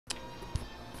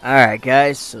Alright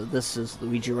guys, so this is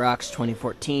Luigi Rocks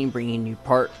 2014 bringing you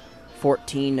part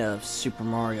 14 of Super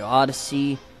Mario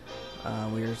Odyssey.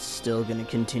 We're still going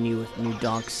to continue with New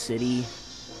Donk City,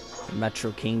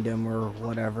 Metro Kingdom or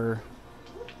whatever.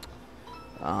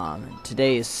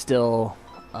 Today is still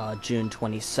June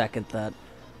 22nd that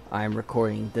I'm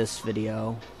recording this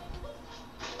video.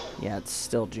 Yeah, it's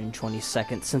still June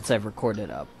 22nd since I've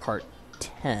recorded part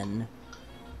 10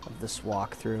 of this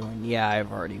walkthrough, and yeah,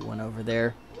 I've already went over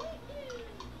there.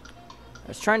 I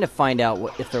was trying to find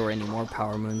out if there were any more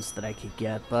power moons that I could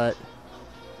get, but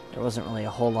there wasn't really a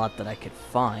whole lot that I could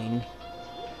find,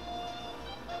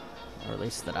 or at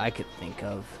least that I could think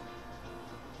of.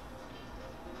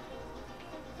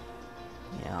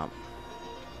 Yeah.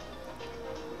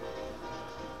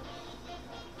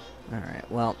 Alright,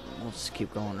 well, we'll just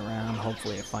keep going around.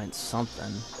 Hopefully I find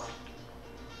something.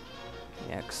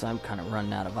 Yeah, because I'm kind of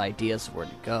running out of ideas of where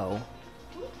to go.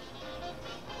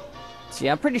 So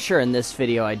yeah, I'm pretty sure in this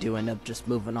video I do end up just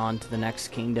moving on to the next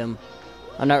kingdom.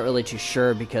 I'm not really too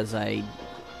sure because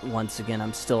once again,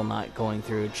 I'm still not going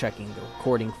through checking the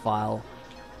recording file.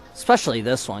 Especially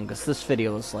this one, because this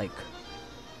video is like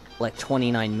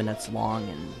 29 minutes long,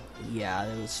 and yeah,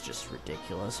 it was just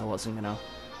ridiculous. I wasn't gonna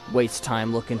waste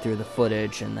time looking through the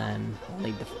footage and then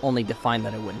only to find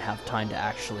that I wouldn't have time to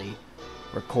actually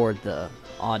record the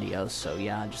audio. So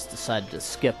yeah, I just decided to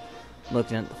skip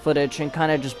looking at the footage and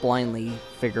kind of just blindly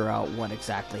figure out what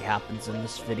exactly happens in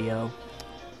this video.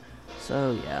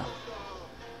 So yeah.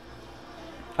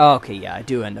 Oh, okay, yeah, I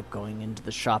do end up going into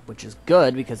the shop, which is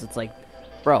good because it's like,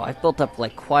 bro, I've built up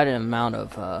like quite an amount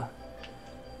of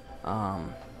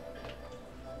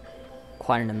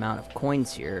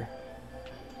coins here.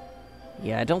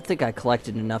 Yeah, I don't think I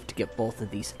collected enough to get both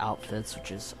of these outfits,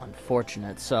 which is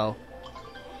unfortunate. So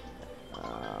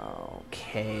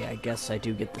okay, I guess I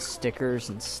do get the stickers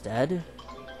instead.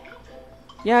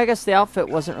 Yeah, I guess the outfit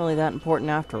wasn't really that important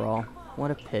after all. What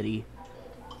a pity.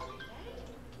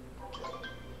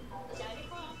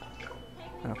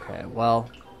 Okay, well.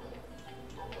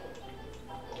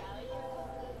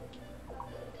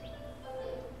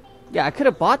 Yeah, I could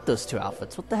have bought those two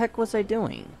outfits. What the heck was I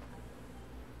doing?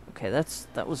 Okay,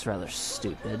 that was rather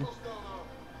stupid.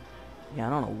 Yeah, I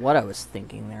don't know what I was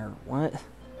thinking there. What?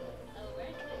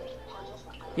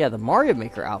 Yeah, the Mario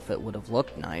Maker outfit would have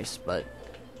looked nice, but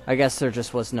I guess there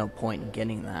just was no point in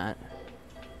getting that.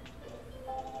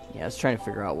 Yeah, I was trying to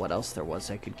figure out what else there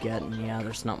was I could get, and yeah,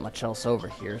 there's not much else over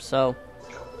here, so.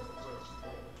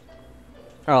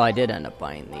 Oh, I did end up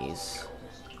buying these.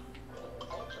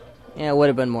 Yeah, it would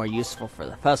have been more useful for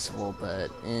the festival,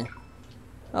 but eh.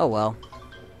 Oh well.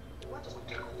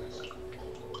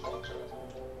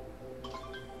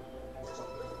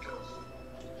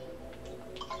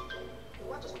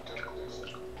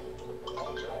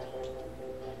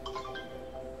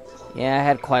 Yeah, I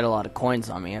had quite a lot of coins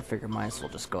on me. I figured might as well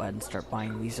just go ahead and start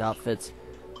buying these outfits.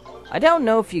 I don't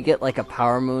know if you get like a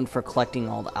power moon for collecting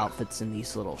all the outfits in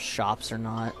these little shops or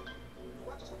not.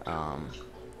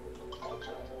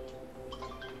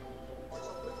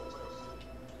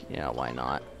 Yeah, why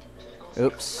not?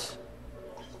 Oops.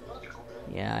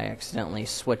 Yeah, I accidentally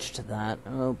switched to that.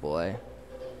 Oh boy.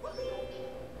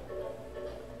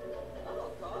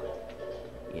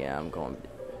 Yeah, I'm gonna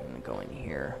go in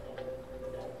here.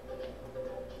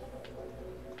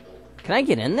 Can I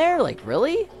get in there? Like,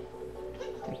 really?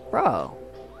 Like, bro.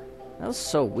 That was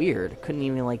so weird. I couldn't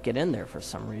even, like, get in there for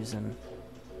some reason.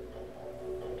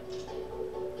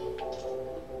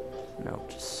 No,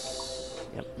 just.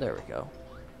 Yep, there we go.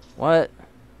 What?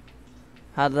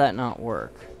 How did that not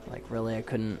work? Like, really? I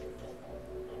couldn't.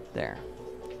 There.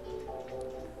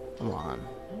 Come on.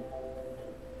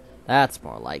 That's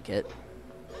more like it.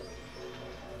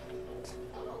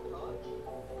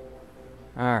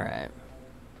 Alright.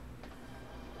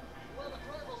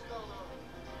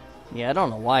 Yeah, I don't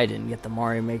know why I didn't get the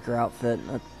Mario Maker outfit.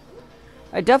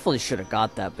 I definitely should have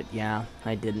got that, but yeah,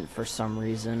 I didn't for some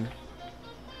reason.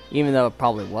 Even though it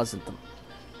probably wasn't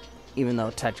even though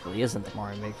it technically isn't the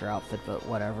Mario Maker outfit, but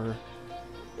whatever.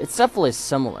 It's definitely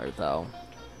similar, though.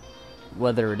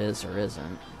 Whether it is or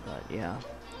isn't, but yeah.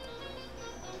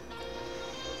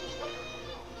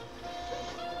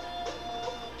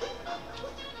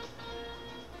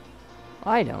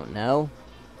 I don't know.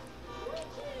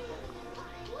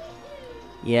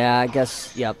 Yeah, I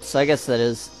guess, yep, so I guess that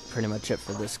is pretty much it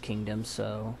for this kingdom,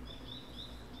 so.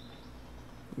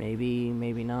 Maybe,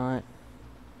 maybe not.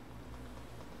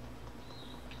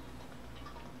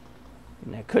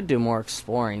 And I could do more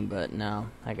exploring, but no,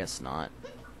 I guess not.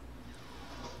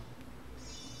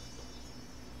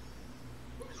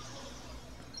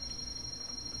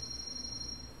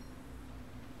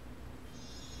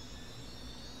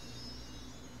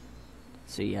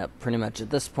 So yeah, pretty much at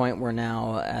this point we're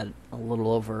now at a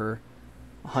little over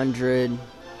 100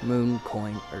 moon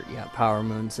coin, or yeah, power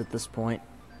moons at this point.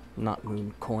 Not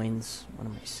moon coins. What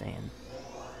am I saying?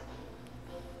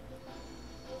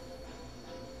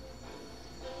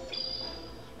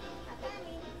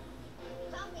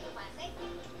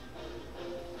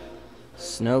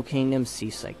 Snow Kingdom,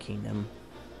 Seaside Kingdom.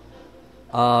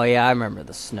 Oh yeah, I remember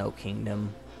the Snow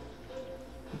Kingdom.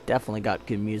 Definitely got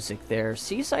good music there.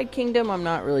 Seaside Kingdom, I'm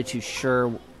not really too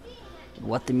sure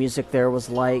what the music there was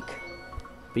like.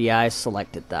 But yeah, I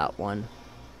selected that one.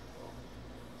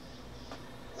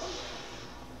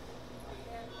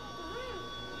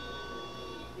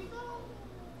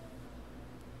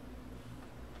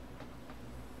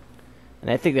 And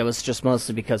I think that was just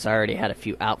mostly because I already had a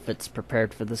few outfits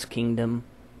prepared for this kingdom.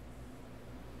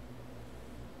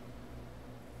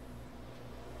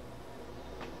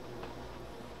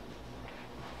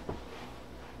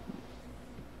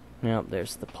 Yep,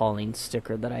 there's the Pauline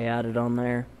sticker that I added on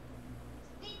there.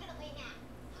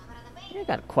 I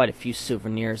got quite a few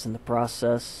souvenirs in the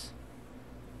process.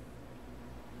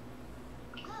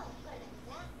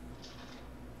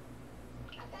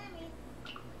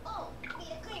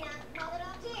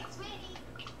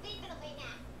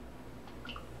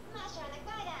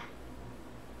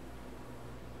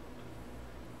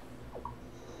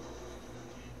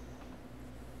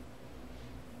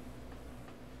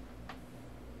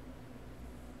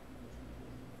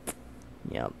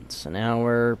 Yep, so now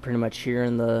we're pretty much here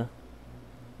in the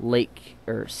lake,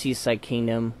 or Seaside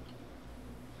Kingdom.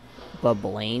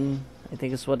 Bubblaine, I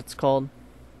think is what it's called.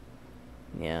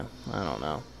 Yeah, I don't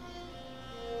know.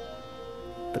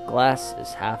 The glass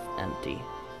is half empty.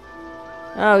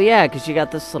 Oh yeah, because you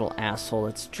got this little asshole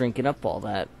that's drinking up all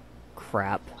that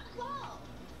crap.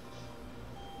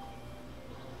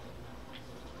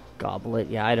 Goblet,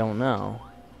 yeah, I don't know.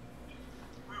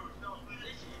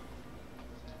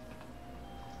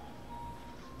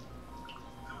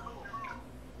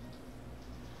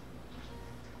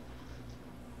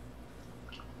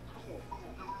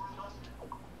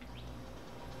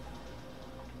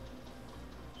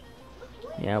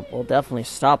 Yeah, we'll definitely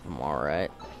stop him,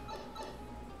 alright.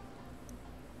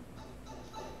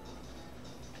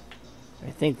 I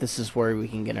think this is where we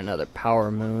can get another power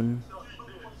moon.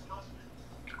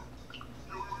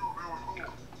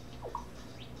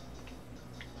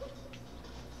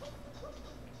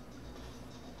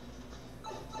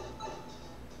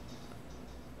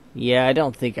 Yeah, I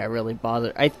don't think I really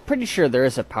bothered. I'm pretty sure there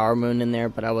is a power moon in there,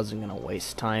 but I wasn't going to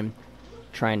waste time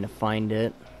trying to find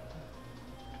it.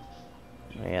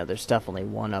 Yeah, there's definitely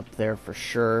one up there for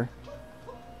sure.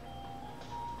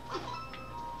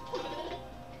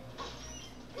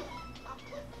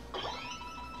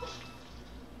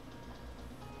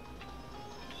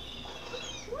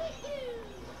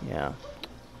 Yeah.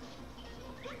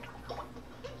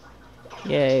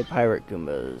 Yay, pirate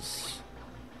Goombas.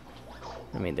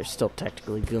 I mean, they're still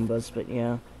technically Goombas, but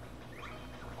yeah.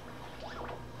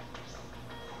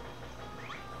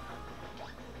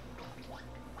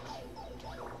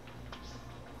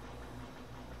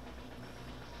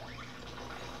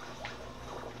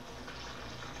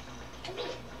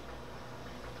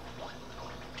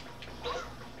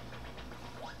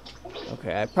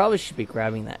 Okay, I probably should be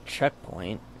grabbing that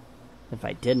checkpoint, if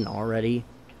I didn't already.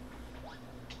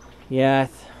 Yeah,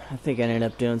 I think I ended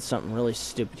up doing something really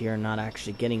stupid here and not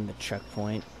actually getting the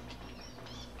checkpoint.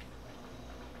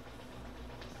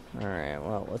 Alright,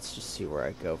 well, let's just see where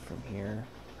I go from here.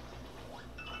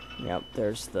 Yep,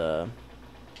 there's the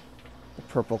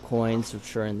purple coins,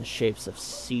 which are in the shapes of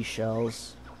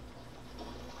seashells.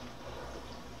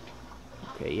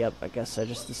 Okay, yep, I guess I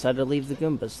just decided to leave the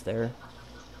Goombas there.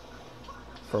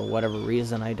 For whatever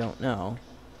reason, I don't know.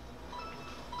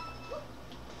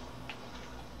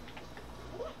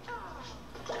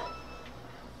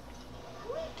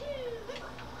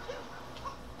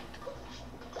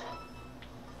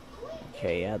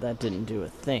 Okay, yeah, that didn't do a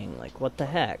thing. Like, what the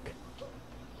heck?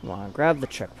 Come on, grab the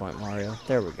checkpoint, Mario.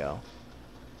 There we go.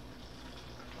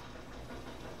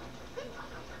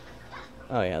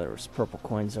 Oh yeah, there was purple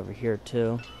coins over here,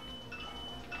 too.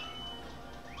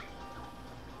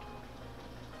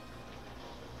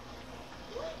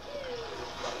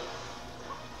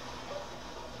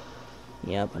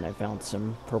 Yep, and I found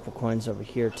some purple coins over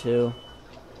here, too.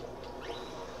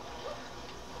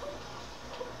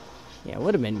 Yeah, it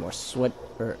would have made more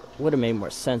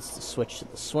sense to switch to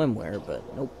the swimwear,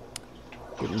 but nope.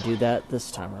 Didn't do that this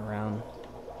time around.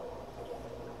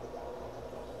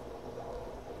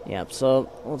 Yep,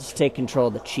 so we'll just take control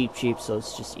of the Cheep Cheep so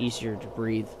it's just easier to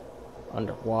breathe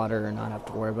underwater and not have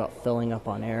to worry about filling up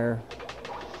on air.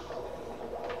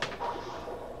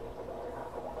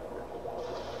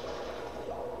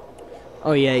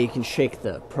 Oh yeah, you can shake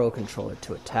the Pro Controller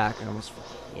to attack. I almost,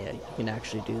 yeah, you can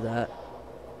actually do that,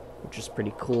 which is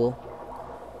pretty cool.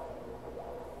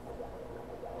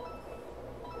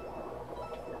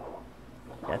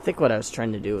 Yeah, I think what I was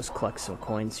trying to do was collect some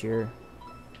coins here.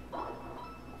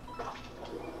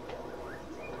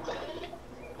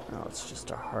 Oh, it's just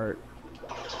a heart.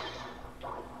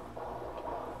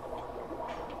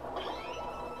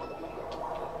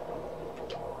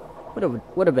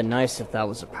 Would have been nice if that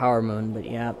was a power moon, but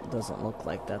yeah, it doesn't look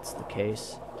like that's the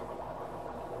case.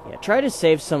 Yeah, try to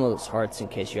save some of those hearts in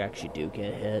case you actually do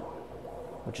get hit,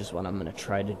 which is what I'm gonna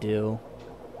try to do,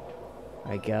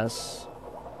 I guess,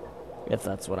 if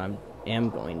that's what I am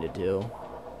going to do.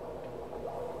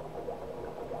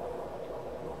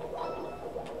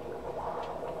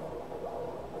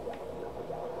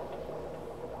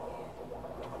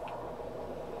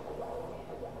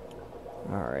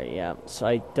 Alright, yeah, so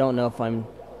I don't know if I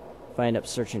end up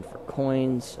searching for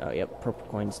coins. Oh, yep, purple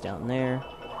coins down there.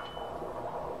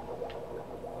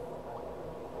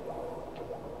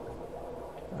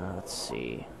 Let's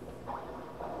see.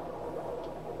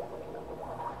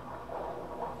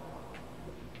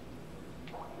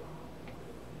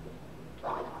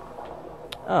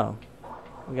 Oh,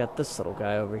 we got this little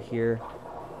guy over here.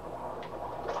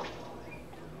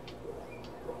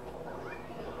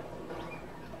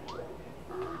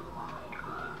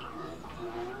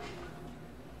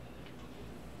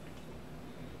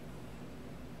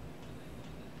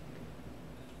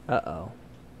 Uh-oh.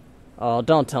 Oh,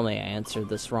 don't tell me I answered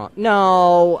this wrong.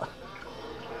 No!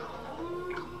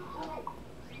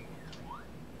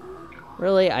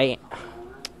 Really? I...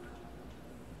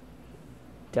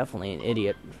 Definitely an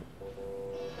idiot.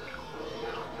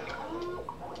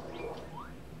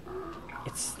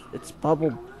 It's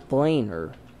Bubble Blaine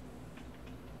or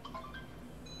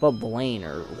Bubblaine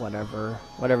or whatever.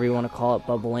 Whatever you want to call it,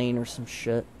 Bubblaine or some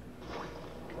shit.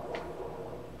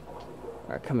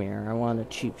 Alright, come here. I want a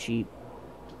cheap cheap.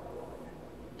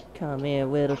 Come here,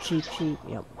 little cheap cheap.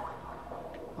 Yep.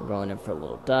 We're going in for a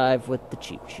little dive with the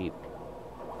cheap cheap.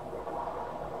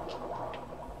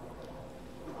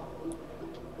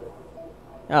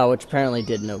 Oh, which apparently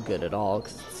did no good at all,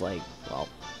 because it's like, well,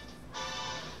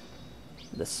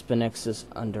 the Spinex's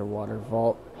underwater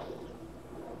vault.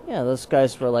 Yeah, those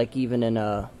guys were like even in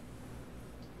a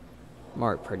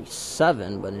Mario Party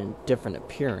 7, but in different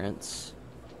appearance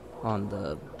on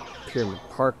the Pyramid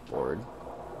Park board.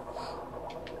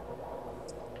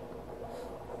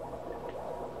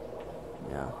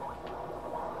 Yeah.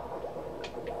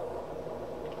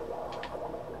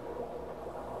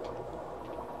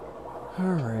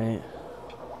 Alright.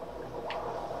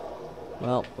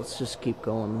 Well, let's just keep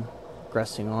going,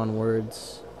 progressing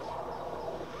onwards.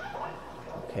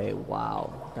 Okay,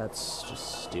 wow. That's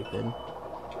just stupid.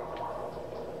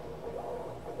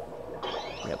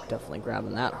 Yep, definitely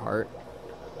grabbing that heart.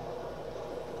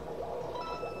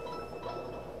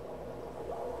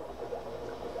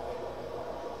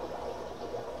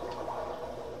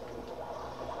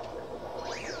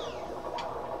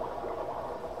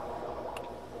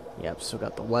 Yep, so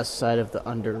got the west side of the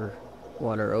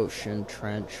underwater ocean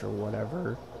trench or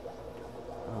whatever.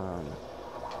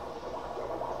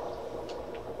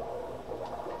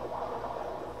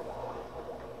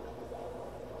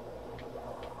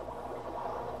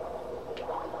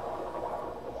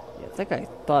 Yeah, I think I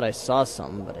thought I saw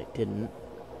something, but I didn't.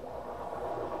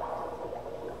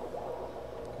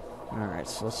 Alright,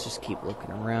 so let's just keep looking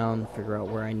around, figure out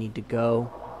where I need to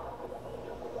go.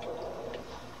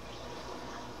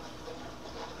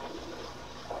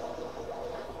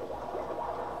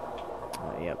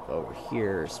 Yep, over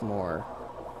here's more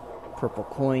purple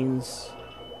coins.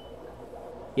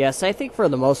 Yes, I think for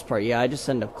the most part, yeah, I just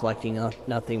end up collecting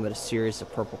nothing but a series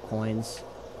of purple coins.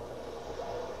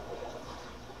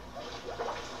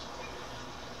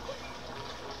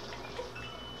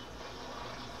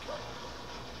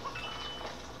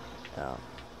 Oh.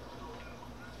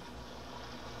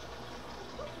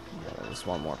 Yeah, there was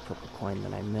one more purple coin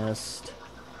that I missed.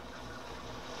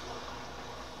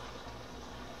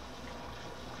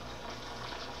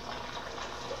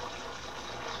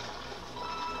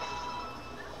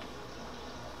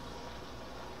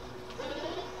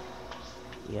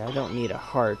 Yeah, I don't need a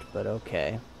heart, but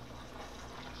okay.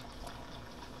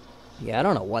 Yeah, I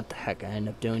don't know what the heck I end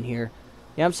up doing here.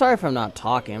 Yeah, I'm sorry if I'm not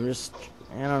talking. I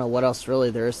don't know what else really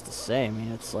there is to say. I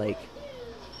mean, it's like,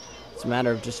 it's a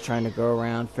matter of just trying to go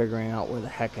around, figuring out where the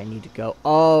heck I need to go.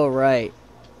 Oh, right.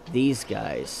 These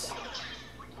guys.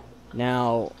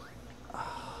 Now,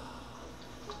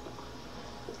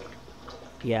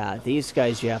 yeah, these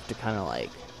guys you have to kind of like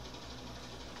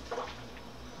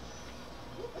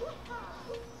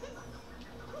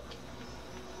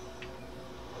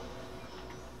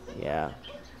Yeah.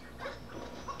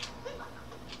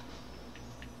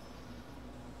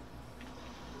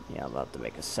 Yeah, I'm about to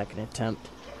make a second attempt.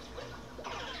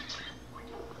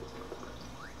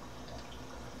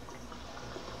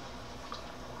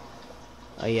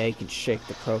 Oh yeah, you can shake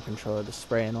the Pro Controller to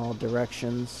spray in all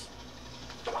directions.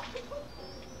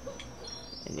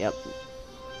 And yep,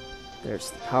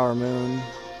 there's the Power Moon.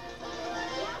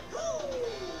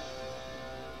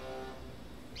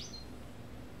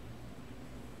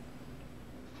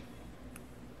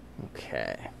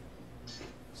 Okay.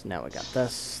 So now we got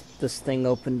this thing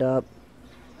opened up.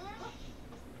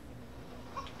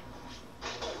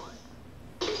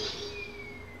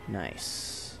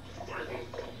 Nice.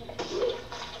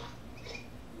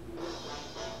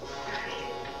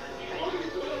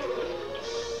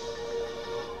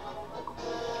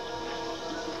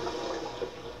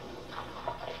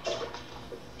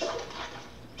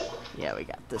 Yeah, we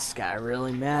got this guy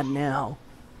really mad now.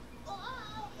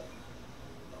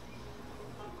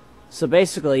 So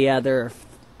basically, yeah,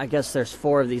 I guess there's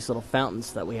 4 of these little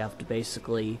fountains that we have to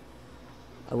basically,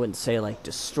 I wouldn't say like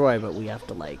destroy, but we have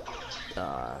to like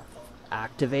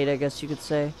activate, I guess you could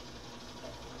say.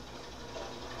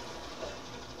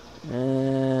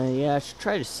 Yeah, I should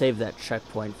try to save that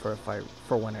checkpoint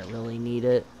for when I really need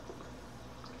it.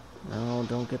 No,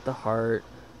 don't get the heart.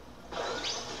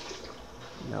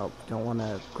 Nope, don't want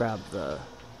to grab the...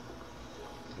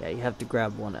 Yeah, you have to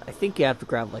grab one. I think you have to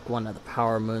grab like one of the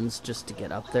power moons just to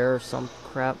get up there or some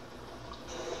crap.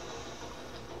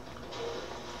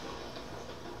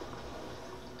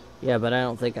 Yeah, but I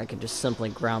don't think I can just simply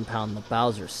ground pound the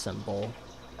Bowser symbol.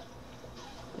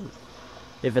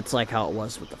 If it's like how it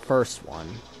was with the first one.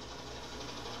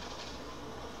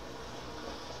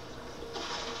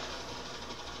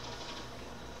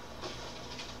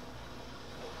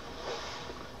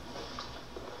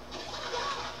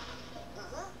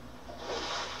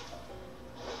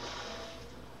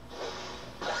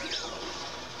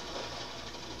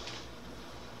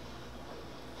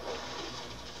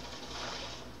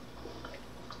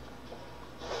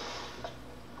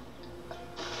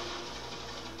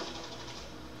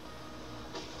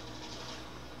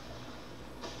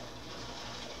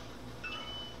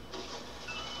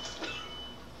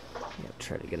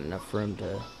 Try to get enough room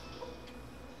to...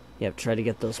 Yep, try to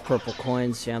get those purple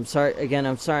coins. Yeah, I'm sorry. Again,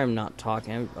 I'm sorry I'm not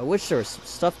talking. I wish there was some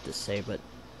stuff to say, but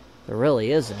there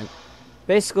really isn't.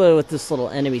 Basically, with this little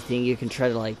enemy thing, you can try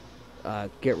to, like,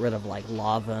 get rid of, like,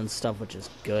 lava and stuff, which is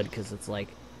good, because it's, like,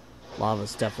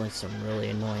 lava's definitely some really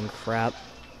annoying crap.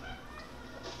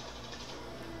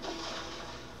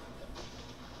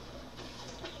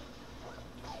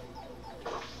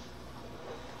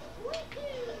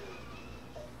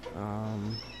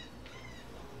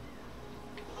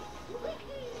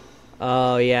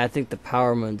 Oh, yeah, I think the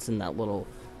power moon's in that little...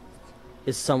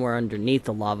 is somewhere underneath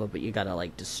the lava, but you gotta,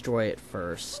 like, destroy it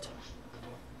first.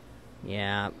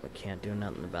 Yeah, I can't do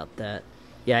nothing about that.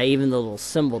 Yeah, even the little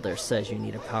symbol there says you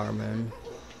need a power moon.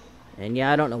 And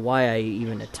yeah, I don't know why I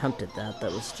even attempted that.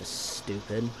 That was just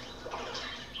stupid.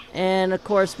 And, of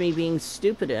course, me being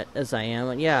stupid as I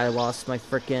am, yeah, I lost my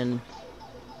frickin'...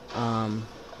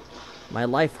 my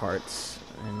life hearts.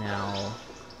 And now...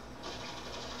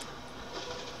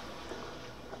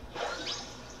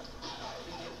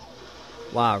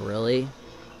 Wow, really?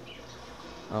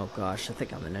 Oh gosh, I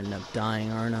think I'm gonna end up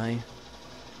dying, aren't I?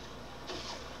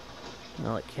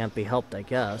 Well, it can't be helped, I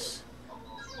guess.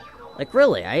 Like,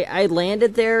 really? I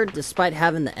landed there despite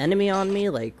having the enemy on me?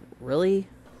 Like, really?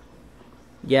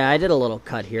 Yeah, I did a little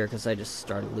cut here because I just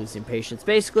started losing patience.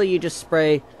 Basically, you just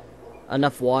spray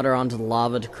enough water onto the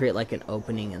lava to create, like, an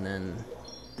opening, and then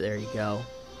there you go.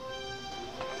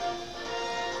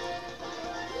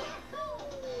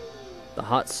 The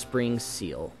hot spring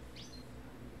seal.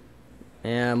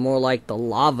 Yeah, more like the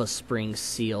lava spring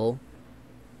seal.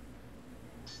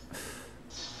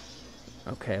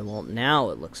 Okay, well, now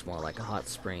it looks more like a hot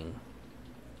spring.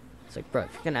 It's like, bro,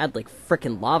 if you're gonna add, like,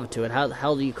 frickin' lava to it, how the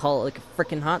hell do you call it, like, a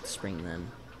frickin' hot spring,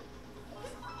 then?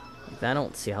 Like, I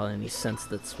don't see how any sense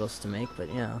that's supposed to make,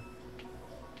 but yeah.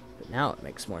 But now it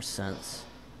makes more sense.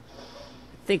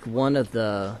 I think one of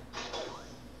the...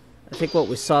 I think what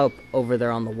we saw over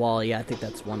there on the wall, yeah, I think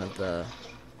that's one of the...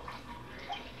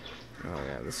 Oh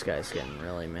yeah, this guy's getting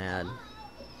really mad.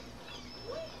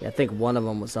 Yeah, I think one of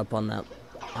them was up on that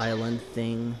island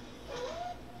thing.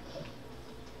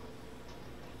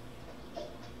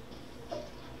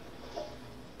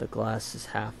 The glass is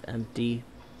half empty.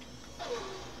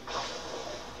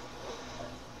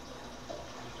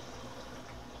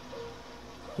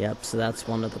 Yep, so that's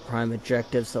one of the prime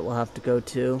objectives that we'll have to go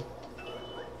to.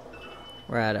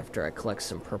 Right after I collect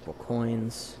some purple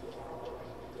coins.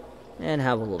 and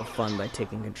have a little fun by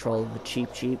taking control of the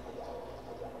Cheep Cheep.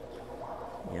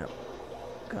 Yep.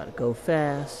 Gotta go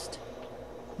fast.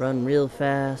 Run real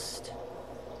fast.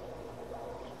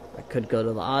 I could go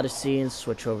to the Odyssey and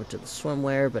switch over to the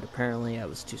swimwear, but apparently I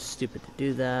was too stupid to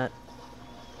do that.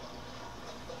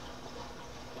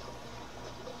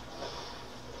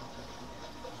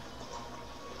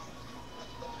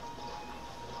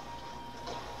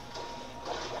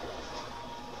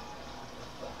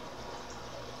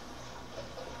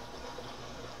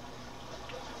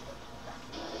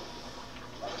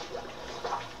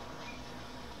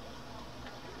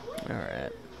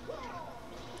 Alright.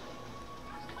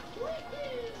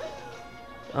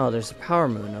 Oh, there's a power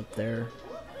moon up there.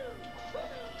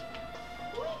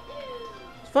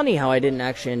 It's funny how I didn't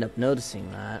actually end up noticing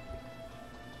that.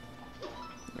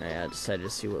 I decided to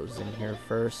see what was in here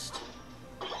first.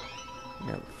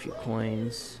 Yep, a few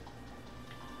coins.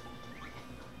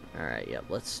 Alright, yep,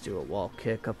 let's do a wall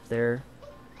kick up there.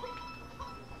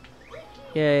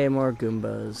 Yay, more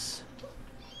Goombas.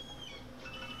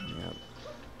 Yep.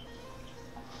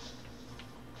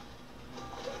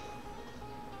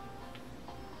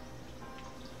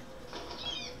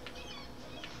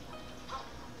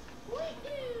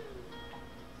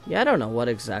 Yeah, I don't know what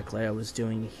exactly I was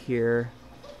doing here.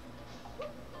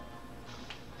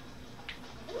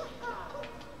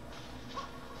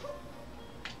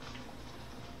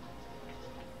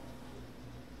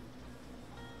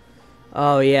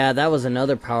 Oh yeah, that was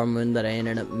another power moon that I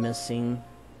ended up missing.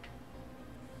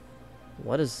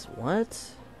 What?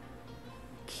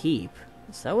 Keep?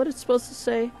 Is that what it's supposed to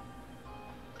say?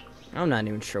 I'm not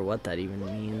even sure what that even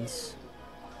means.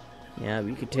 Yeah,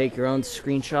 you could take your own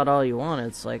screenshot all you want.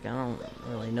 It's like, I don't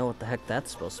really know what the heck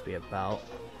that's supposed to be about.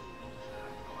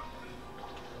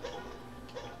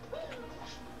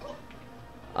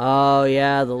 Oh,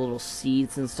 yeah, the little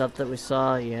seeds and stuff that we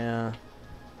saw. Yeah.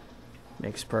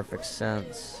 Makes perfect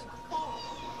sense.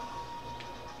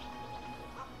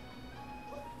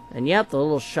 And yep, the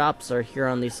little shops are here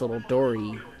on these little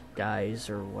dory guys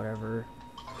or whatever.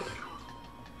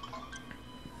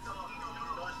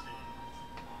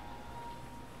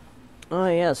 Oh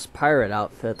yes, pirate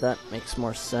outfit. That makes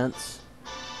more sense.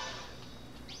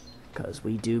 Because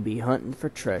we do be hunting for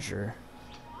treasure.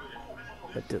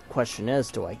 But the question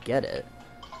is, do I get it?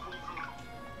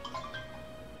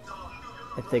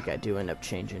 I think I do end up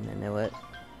changing into it.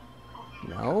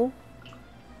 No?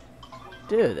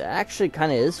 Dude, it actually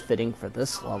kind of is fitting for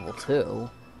this level too.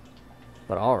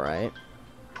 But alright.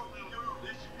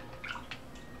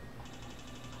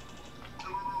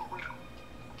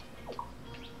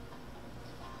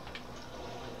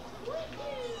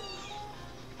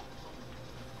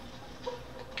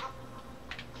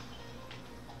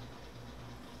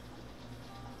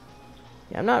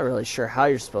 Yeah, I'm not really sure how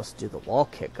you're supposed to do the wall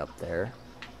kick up there.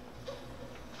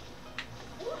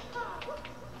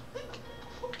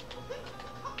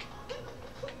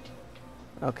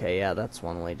 Okay, yeah, that's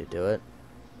one way to do it.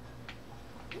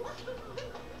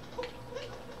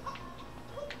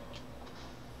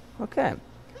 Okay.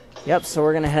 Yep, so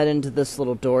we're gonna head into this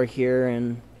little door here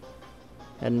and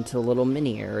head into a little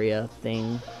mini area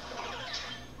thing.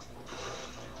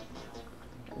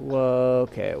 Whoa,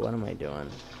 okay, what am I doing?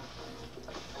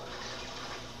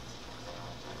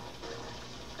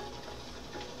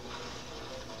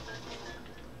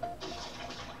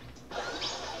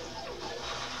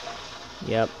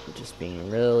 Yep, just being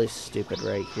really stupid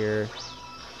right here.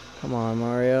 Come on,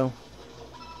 Mario.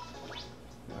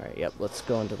 Alright, yep, let's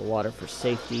go into the water for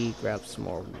safety, grab some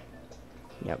more.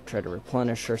 Yep, try to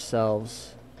replenish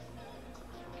ourselves.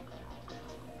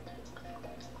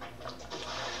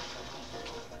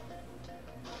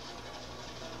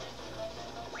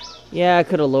 Yeah, I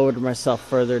could have lowered myself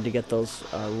further to get those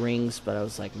rings, but I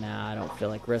was like, nah, I don't feel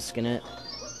like risking it.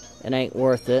 It ain't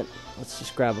worth it. Let's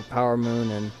just grab a power moon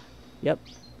and... Yep.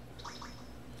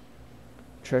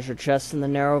 Treasure chest in the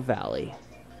narrow valley.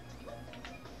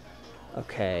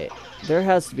 Okay, there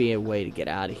has to be a way to get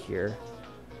out of here.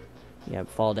 Yeah,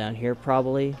 fall down here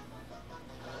probably.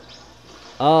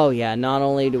 Oh yeah, not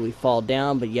only do we fall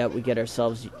down, but yet we get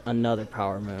ourselves another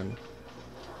power moon.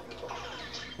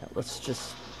 Yeah, let's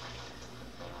just...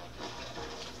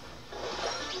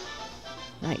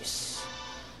 Nice.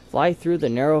 Fly through the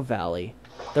narrow valley.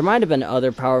 There might have been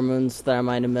other power moons that I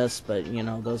might have missed, but, you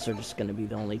know, those are just going to be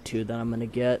the only two that I'm going to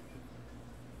get.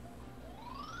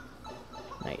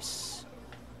 Nice.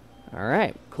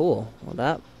 Alright, cool. Well,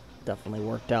 that definitely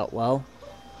worked out well.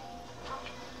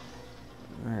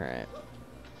 Alright.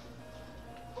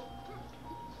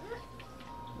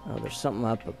 Oh, there's something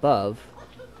up above.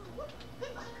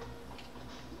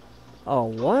 Oh,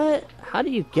 what? How do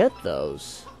you get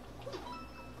those?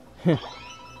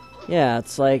 Yeah,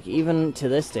 it's like, even to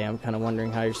this day, I'm kind of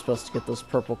wondering how you're supposed to get those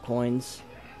purple coins.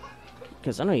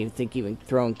 Because I don't even think even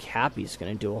throwing Cappy's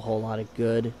going to do a whole lot of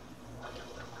good.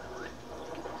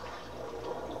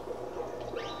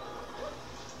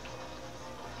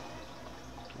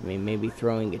 I mean, maybe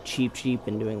throwing a Cheep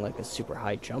and doing like a super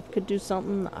high jump could do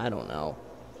something? I don't know.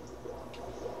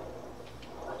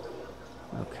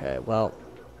 Okay, well.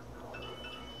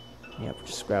 Yep,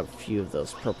 just grab a few of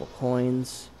those purple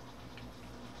coins.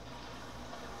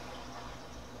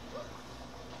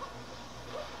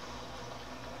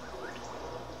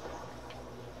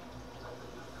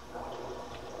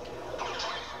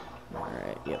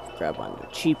 Alright, yep, grab onto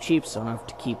a Cheep so I don't have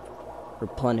to keep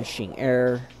replenishing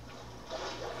air.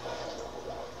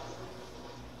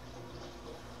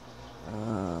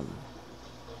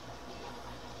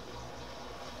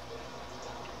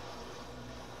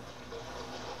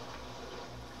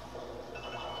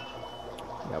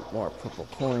 Got more purple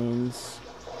coins.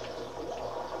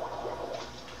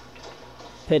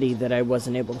 Pity that I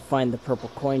wasn't able to find the purple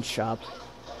coin shop.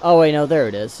 Oh wait, no, there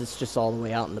it is. It's just all the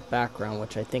way out in the background,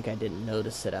 which I think I didn't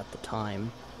notice it at the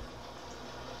time.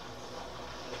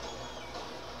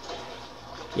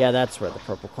 Yeah, that's where the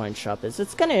purple coin shop is.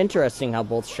 It's kind of interesting how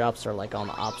both shops are like on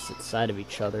the opposite side of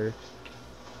each other.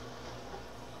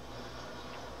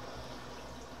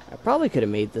 I probably could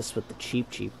have made this with the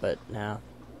Cheep, but nah.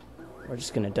 We're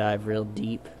just gonna dive real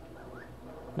deep.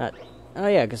 Not... Oh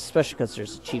yeah, especially because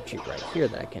there's a Cheep right here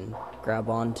that I can grab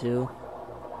onto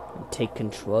and take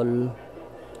control.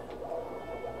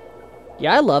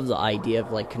 Yeah, I love the idea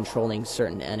of like controlling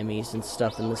certain enemies and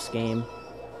stuff in this game.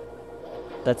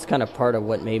 That's kind of part of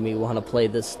what made me want to play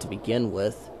this to begin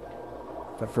with.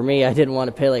 But for me, I didn't want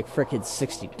to pay like frickin'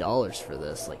 $60 for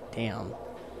this. Like, damn.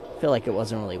 I feel like it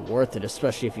wasn't really worth it,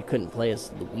 especially if you couldn't play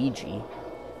as Luigi.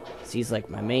 He's like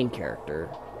my main character.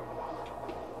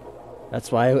 That's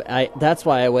why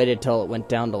I waited till it went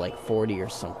down to like 40 or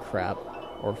some crap,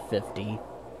 or 50.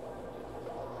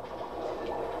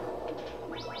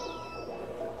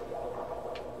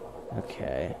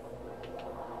 Okay.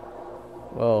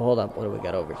 Whoa, hold up. What do we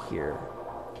got over here?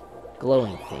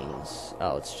 Glowing things.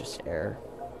 Oh, it's just air.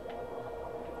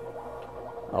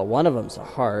 Oh, one of them's a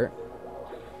heart.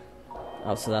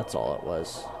 Oh, so that's all it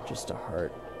was. Just a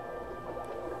heart.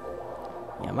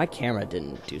 Yeah, my camera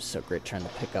didn't do so great trying to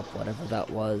pick up whatever that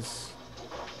was.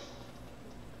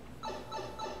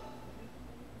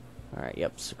 Alright,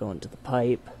 yep, so go into the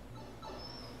pipe.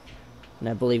 And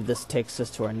I believe this takes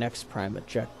us to our next prime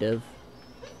objective.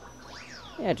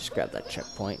 Yeah, just grab that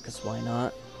checkpoint, because why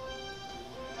not?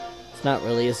 It's not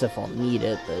really as if I'll need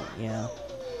it, but yeah.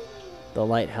 The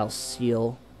lighthouse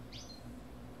seal.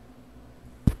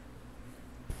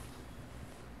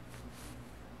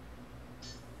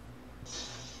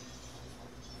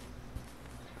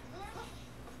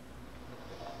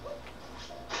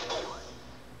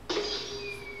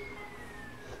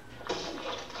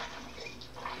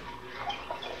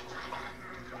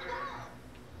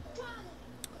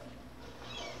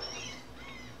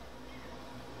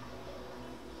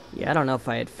 Yeah, I don't know if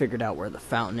I had figured out where the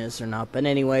fountain is or not, but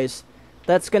anyways,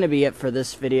 that's going to be it for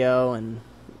this video, and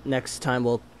next time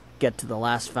we'll get to the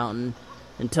last fountain.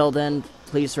 Until then,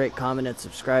 please rate, comment, and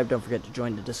subscribe. Don't forget to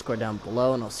join the Discord down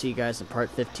below, and I'll see you guys in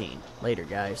part 15. Later,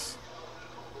 guys.